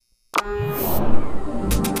Hey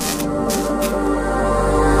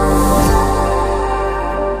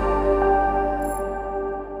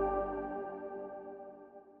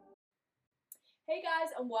guys,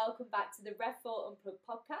 and welcome back to the Unplugged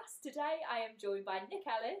podcast. Today I am joined by Nik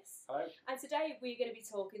Ellis. Hello. And today we're going to be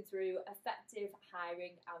talking through effective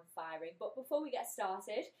hiring and firing. But before we get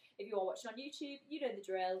started, if you are watching on YouTube, you know the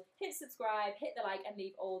drill. Hit subscribe, hit the like, and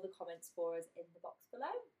leave all the comments for us in the box below.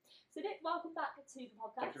 So Nik, welcome back to the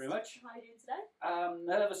podcast. Thank you very much. How are you doing today? I'm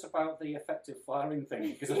nervous about the effective firing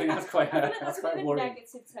thing because I think that's quite that's a bit of a worrying.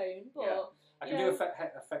 negative tone, but Yeah. I can do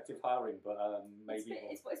effective hiring, but maybe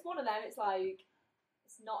it's one of them. It's like,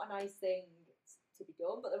 it's not a nice thing to be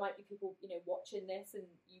done, but there might be people, watching this, and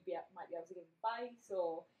might be able to give advice,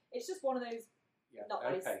 or it's just one of those not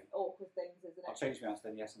nice, awkward things, isn't it? I'll change my answer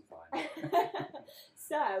then. Yes, I'm fine.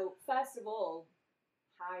 So, first of all,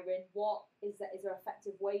 hiring. What is there? Is there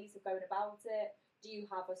effective ways of going about it? Do you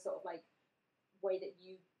have a sort of like way that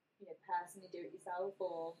you personally do it yourself,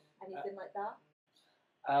 or anything like that?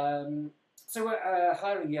 So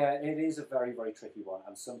hiring, it is a very, very tricky one,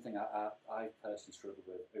 and something I personally struggled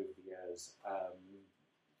with over the years.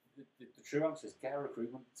 The true answer is get a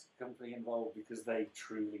recruitment company involved because they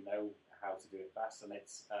truly know how to do it best, and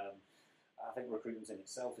it's. I think recruitment in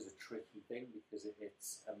itself is a tricky thing because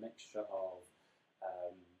it's a mixture of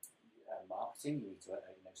marketing. You need to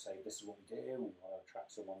say this is what we do, and we want to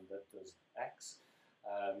attract someone that does X.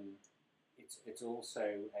 It's also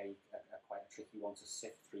a quite a tricky one to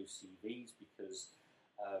sift through CVs because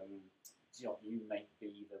you may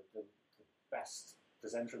be the best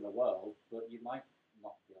presenter in the world, but you might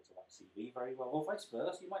not be able to write a CV very well, or vice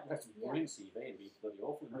versa. You might have a brilliant CV and be bloody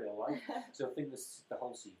awful in real life. So I think the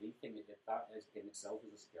whole CV thing, that is in itself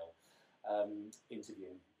is a skill.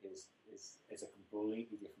 Interviewing is a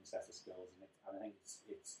completely different set of skills, and I think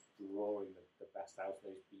it's drawing the best out of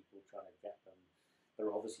those people, trying to get them.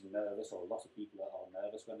 They're obviously nervous, or a lot of people are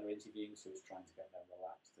nervous when they're interviewing, so it's trying to get them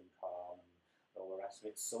relaxed and calm and all the rest of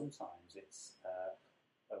it. Sometimes it's,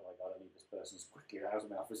 oh my God, I need this person as quickly out of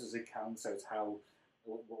my office as I can, so it's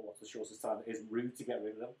what's the shortest time that isn't rude to get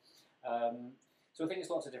rid of them. So I think it's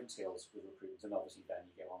lots of different skills with recruitment, and obviously then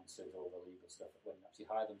you go on to all the legal stuff when you actually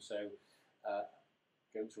hire them. So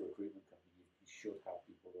going to a recruitment company, you should have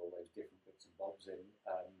people with all those different bits and bobs in,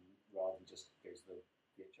 rather than just go to the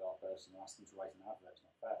HR person and ask them to write an advert. It's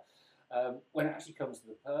not fair. When it actually comes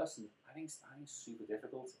to the person, I think it's super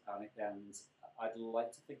difficult, and I'd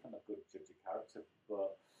like to think I'm a good judge of character,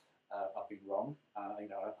 but I've been wrong,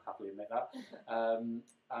 and I happily admit that. And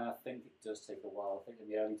I think it does take a while. I think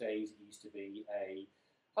in the early days it used to be hi,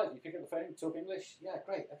 you pick up the phone, talk English? Yeah,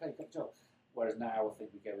 great, okay, got the job. Whereas now I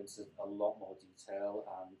think we go into a lot more detail,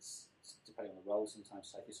 and depending on the role,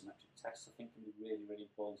 sometimes psychometric tests I think can be really,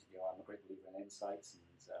 really important. I'm a great believer in insights and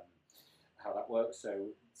how that works,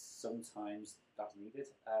 so sometimes that's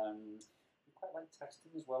needed. We quite like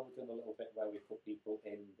testing as well. We've done a little bit where we put people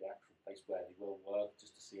in the actual place where they will work,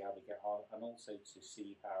 just to see how they get on, and also to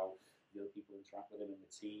see how the other people interact with them in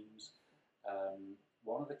the teams.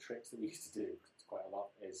 One of the tricks that we used to do quite a lot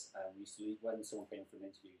is we used to leave, when someone came for an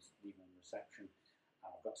interview, leave them in reception.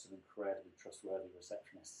 I've got some incredibly trustworthy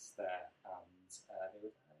receptionists there, and they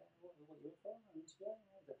would, what are you for?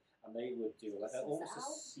 And they would do almost a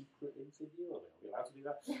secret interview. Are we allowed to do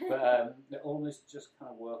that? But they almost just kind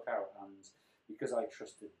of work out, and because I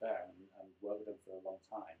trusted them and worked with them for a long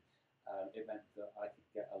time, it meant that I could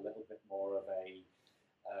get a little bit more of a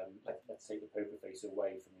let's take the poker face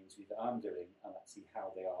away from the interview that I'm doing, and let's see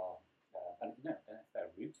how they are. And if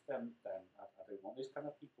they're rude, then I don't want those kind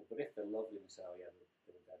of people. But if they're lovely and say, oh yeah,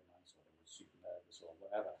 they were dead nice, or they were super nervous, or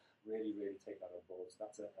whatever, really, really take that on board. So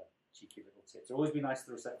that's a cheeky little tip. So always be nice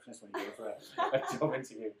to the receptionist when you go for a job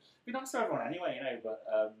interview. Be nice to everyone anyway, but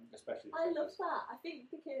especially. I love that. I think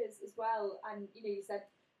because as well, and you said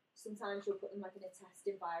sometimes you'll put them like in a test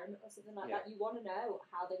environment or something like that. You want to know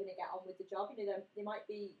how they're going to get on with the job. They might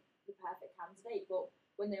be the perfect candidate, but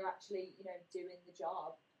when they're actually doing the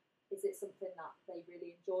job, is it something that they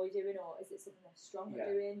really enjoy doing, or is it something they're strong at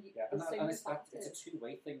doing? It's a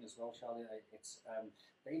two-way thing as well, Charlie. It's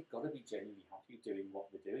they've got to be genuinely happy doing what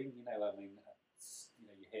they're doing.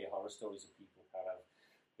 You hear horror stories of people kind of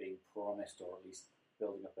being promised, or at least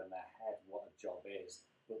building up in their head what a job is,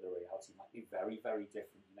 but the reality might be very, very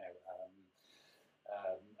different.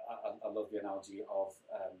 I love the analogy of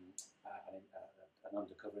an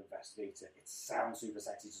undercover investigator. It sounds super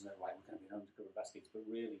sexy, doesn't it? Right, we're going to be an undercover investigator, but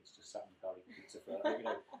really it's just sat in the car eating pizza for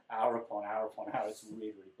hour upon hour upon hour. It's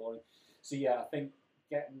really, really boring. So I think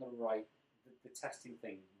getting the testing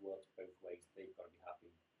thing works both ways. They've got to be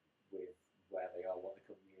happy with where they are, what the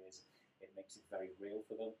company is. It makes it very real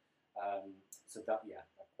for them. So that, yeah,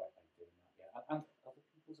 I quite like doing that. Yeah, and other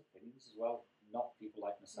people's opinions as well. Not people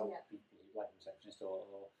like myself, people who like the receptionist,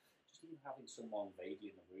 or just even having someone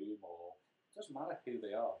vaguely in the room, or it doesn't matter who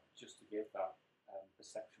they are, just to give that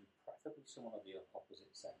perception, preferably someone of the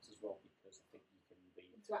opposite sex as well, because I think you can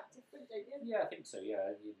be interact different, don't you? Yeah, I think so.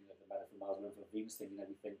 Yeah, the metaphor Mars and the Venus thing.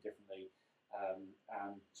 We think differently,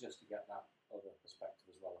 and just to get that other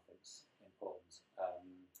perspective as well, I think is important.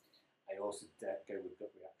 I also go with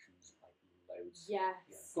gut reactions like loads. Yes.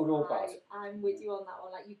 Yeah. Good or bad. I'm with you on that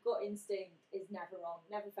one. Like your gut instinct is never wrong,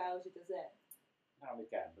 never fails you, does it? Now and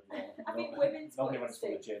again, but I think women's normally when it's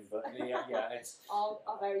for the gym, but yeah, it's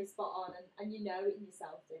are very spot on, and you know it in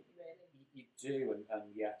yourself, don't you? Really. You do,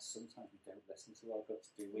 and yet sometimes we don't listen to our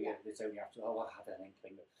guts, do we? Yeah. It's only after, I had an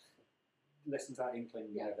inkling. Listen to that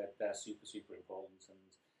inkling, you know, they're super, super important.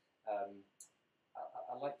 And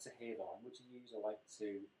I like to hear the language they use. I like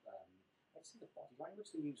to see the body language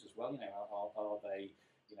they use as well. You know, are they,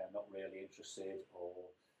 you know, not really interested, or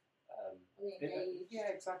are they engaged? Yeah,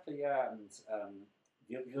 exactly. Yeah, and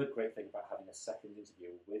the other great thing about having a second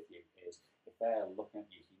interview with you is if they're looking at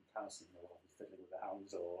you, you can kind of see, you know, fiddling with their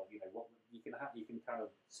hands, or you know what you can kind of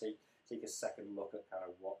take a second look at kind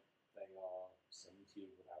of what they are saying to you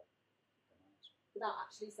without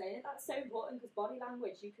actually saying it. That's so important, because body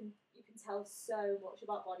language, you can tell so much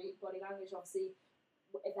about body language. Obviously,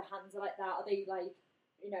 if the hands are like that, are they like,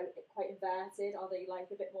 you know, quite inverted? Are they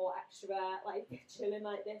like a bit more extrovert, like chilling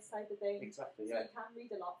like this type of thing? Exactly. So yeah. you can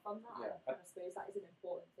read a lot from that. Yeah. And I suppose that is an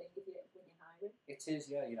important thing when you're hiring. It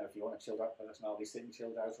is, yeah. You know, if you want a chilled out personality, sitting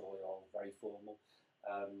chilled out, or you're very formal.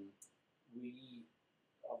 We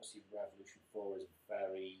obviously Revolution 4 is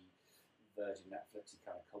very Virgin Netflixy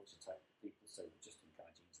kind of culture type people, so just in kind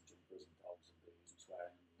of jeans and jumpers and dogs and booze and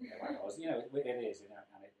swearing and you know, it is, you know,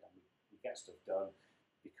 and we get stuff done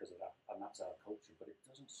because of that, and that's our culture. But it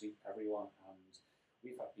doesn't suit everyone, and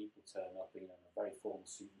we've had people turn up, you know, in a very formal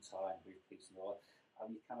suit and tie and briefcase and all,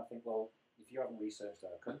 and you kind of think, well, if you haven't researched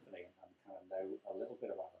our company and kind of know a little bit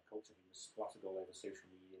about our culture, we're splattered all over social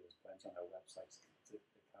media, there's plenty on our websites to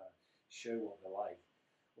kind of show what they're like.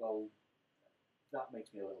 Well, that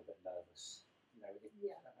makes me a little bit nervous, you know.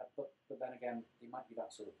 But then again, they might be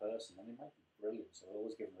that sort of person, and they might be brilliant. So I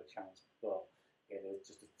always give them a chance. But it is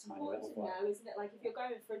just a tiny little thing. No, isn't it? Like if you're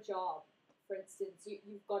going for a job, for instance,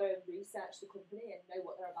 you've got to research the company and know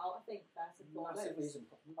what they're about. I think first and foremost,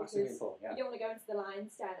 massively important. Yeah. You don't want to go into the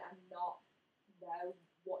lion's den and not know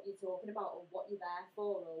what you're talking about, or what you're there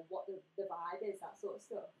for, or what the vibe is, that sort of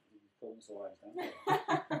stuff. You call this the lion's den?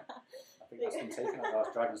 I think that's been taken out.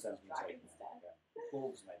 Last Dragon's Den's been taken. Yeah.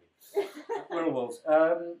 Wolves, maybe. We're all wolves.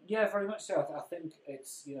 Yeah, very much so. I think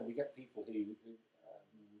it's, you know, we get people who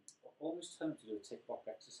almost turn to do a tick box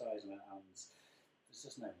exercise, and there's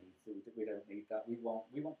just no need to. We don't need that. We want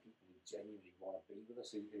people who genuinely want to be with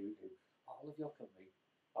us, who I love your company,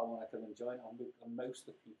 I want to come and join. And most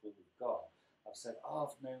of the people we've got have said,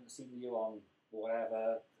 I've seen you on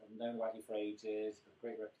whatever, I've known about you for ages, got a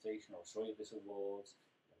great reputation, or saw you at this awards.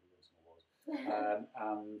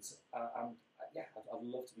 Yeah, I'd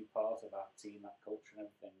love to be part of that team, that culture and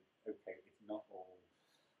everything. Okay, it's not all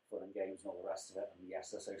fun and games and all the rest of it, and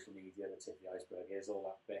yes, the social media, the tip of the iceberg is all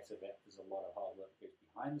that bit of it. There's a lot of hard work that goes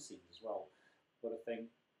behind the scenes as well. But I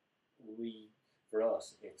think for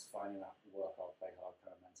us, it's finding that work hard, play hard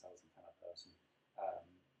kind of mentality kind of person.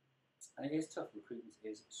 And it is tough. Recruitment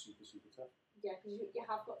is super, super tough. Yeah, because you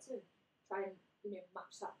have got to try and, you know,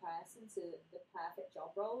 match that person to the perfect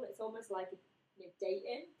job role. It's almost like, you know,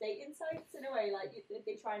 dating sites in a way. Like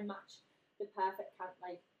they try and match the perfect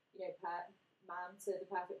man to the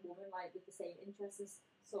perfect woman, like with the same interests and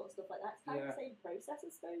sort of stuff like that. It's kind of the same process,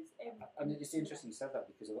 I suppose. And it's interesting you said that,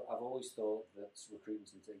 because I've always thought that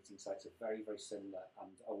recruitment and dating sites are very, very similar,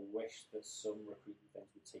 and I wish that some recruitment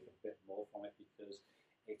things would take a bit more from it, because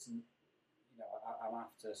it's, you know, I'm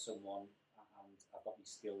after someone, and I've got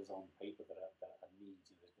these skills on paper that I need.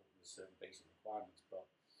 You know, there's certain basic requirements, but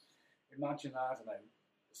imagine that, I don't know.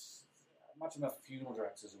 Imagine a funeral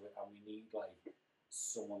directors, and we need like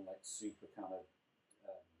someone like super kind of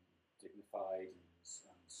dignified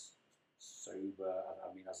and sober.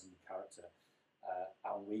 I mean, as in character,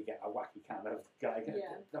 and we get a wacky kind of guy.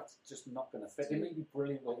 That's just not going to fit. It may be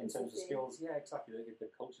brilliant in terms of skills. Yeah, exactly. The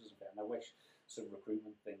cultures and fit. And I wish some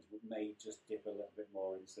recruitment things may just dip a little bit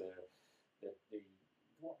more into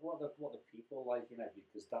what the people like, you know,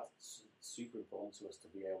 because that's super important to us to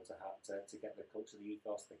be able to have to get the culture, the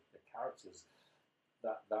ethos, the characters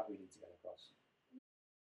that we need to get across.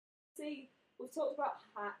 See, we've talked about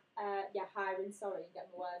hiring. Sorry, get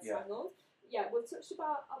my words tangled. Yeah, we've touched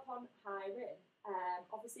upon hiring.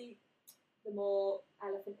 Obviously, the more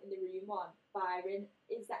elephant in the someone, Byron,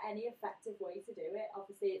 is there any effective way to do it?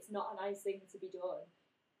 Obviously, it's not a nice thing to be done.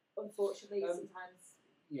 Unfortunately, sometimes.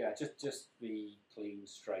 Yeah, just be clean,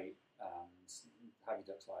 straight, and have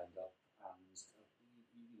your ducks lined up. And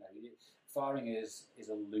firing is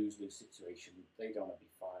a lose-lose situation. They don't want to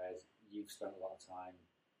be fired. You've spent a lot of time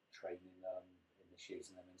training them,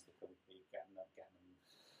 initiating them into the company, getting them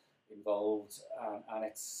involved, and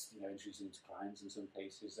it's introducing them to clients in some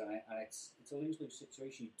cases, and it's a lose-lose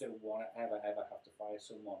situation. You don't want to ever have to fire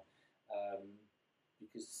someone,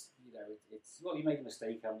 because it's you made a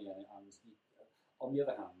mistake, haven't you? And on the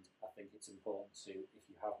other hand, I think it's important to, if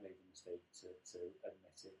you have made a mistake, to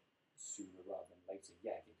admit it sooner rather than later.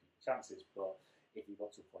 Yeah, give people chances, but if you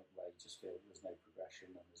got to a point where you just feel there's no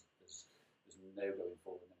progression and there's no going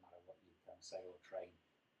forward, no matter what you can say or train,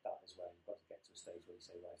 that is where you've got to get to a stage where you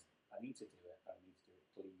say, right, I need to do it. I need to do it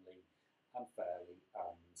cleanly and fairly,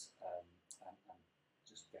 and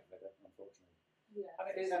just get rid of it. Unfortunately, yeah. And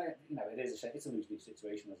it is it's a lose-lose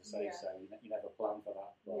situation, as I say. Yeah. So you never plan for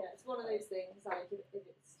that. But, yeah, it's one of those things. Like if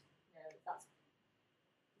it's that's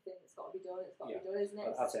the thing that's got to be done. It's got to be done, isn't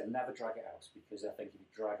it? I'd say never drag it out, because I think if you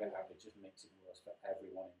drag it out, it just makes it worse for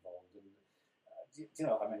everyone involved. And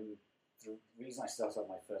the reason I started out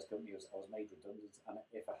my first company was I was made redundant, and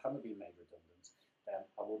if I hadn't been made redundant, then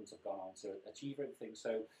I wouldn't have gone on to achieve everything.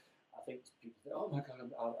 So I think people think, oh my God,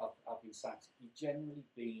 I've been sacked. You've generally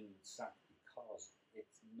been sacked because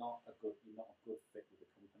you're not a good fit with the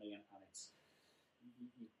company, and it's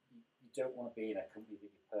you don't want to be in a company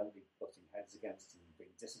that you're permanently butting heads against and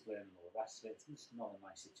being disciplined and all the rest of it. It's not a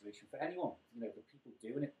nice situation for anyone. The people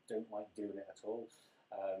doing it don't like doing it at all.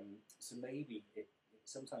 So maybe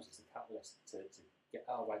sometimes it's a catalyst to get,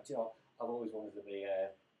 I've always wanted to be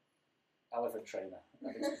a elephant trainer.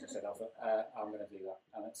 I think someone said elephant. I'm going to do that.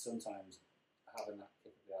 And sometimes having that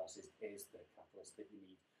kick up the arse is the catalyst that you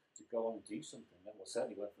need to go on and do something. That will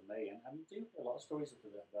certainly work for me. And you do a lot of stories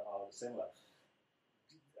that are similar.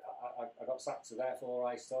 I got sacked, so therefore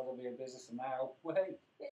I started my own business, and now, wait.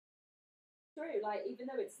 It's true. Like, even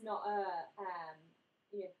though it's not a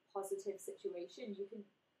positive situation, you can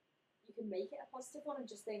make it a positive one and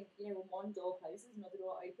just think, when one door closes, another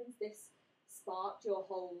door opens. This sparked your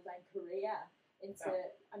whole career into,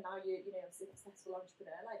 and now you're a successful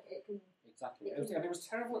entrepreneur. Like, it can exactly. It was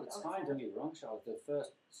terrible at the time. Don't get me wrong, Charlotte. The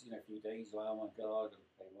first few days, like, oh my God, I've got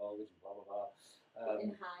to pay mortgage and blah blah blah.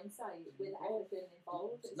 In hindsight, with everything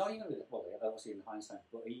involved, not even obviously in hindsight,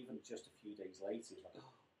 but even just a few days later, it's like, I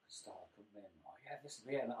start a company, and this is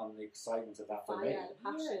it, and the excitement of that for me. The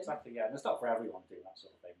passion. Yeah, exactly. Yeah, and it's not for everyone doing that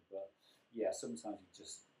sort of thing, but yeah, sometimes you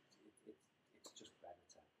just it's just better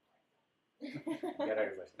to get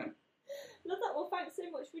over it. Love that. Well, thanks so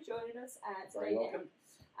much for joining us today, Nick.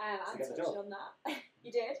 I'm touching on that.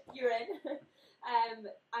 You did. You're in.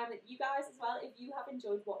 You guys as well, if you have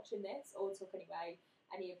enjoyed watching this or took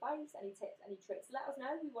any advice, any tips, any tricks, let us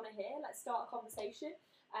know. We want to hear. Let's start a conversation.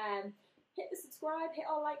 Hit the subscribe, hit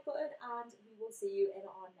our like button, and we will see you in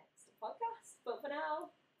our next podcast. But for now,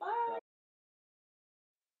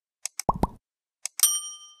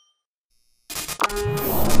 bye.